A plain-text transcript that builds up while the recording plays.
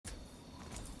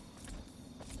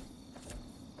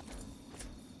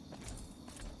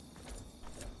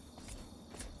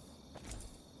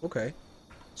Okay.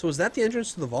 So is that the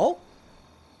entrance to the vault?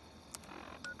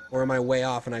 Or am I way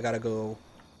off and I gotta go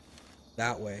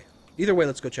that way? Either way,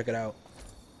 let's go check it out.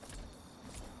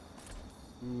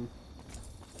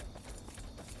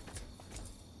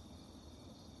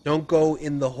 Don't go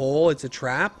in the hole, it's a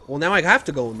trap? Well, now I have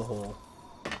to go in the hole.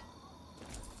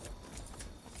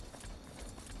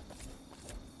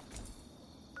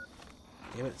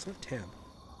 Damn it, it's not tab.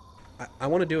 I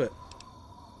want to do it.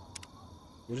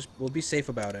 We'll be safe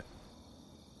about it.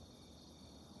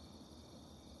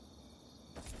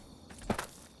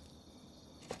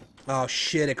 Oh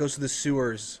shit, it goes to the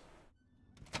sewers.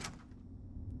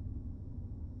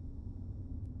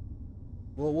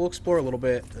 We'll explore a little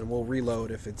bit and we'll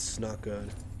reload if it's not good.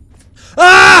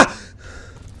 Ah!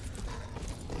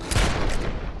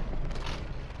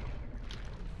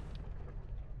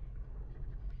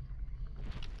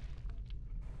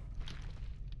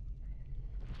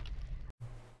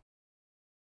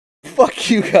 Fuck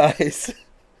you guys.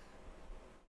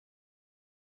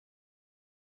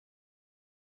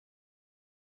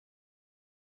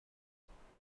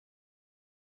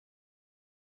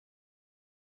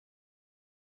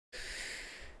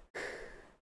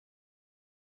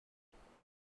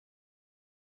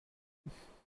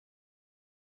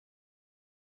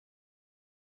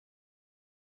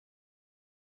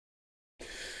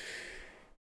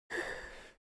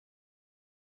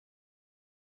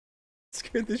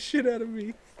 Scared the shit out of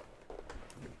me.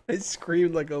 I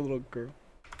screamed like a little girl.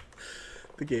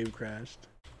 The game crashed.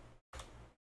 A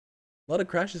lot of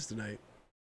crashes tonight.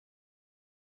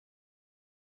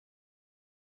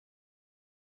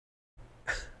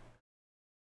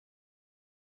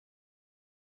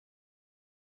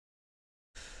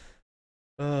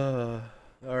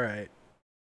 Alright.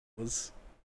 Let's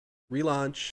relaunch.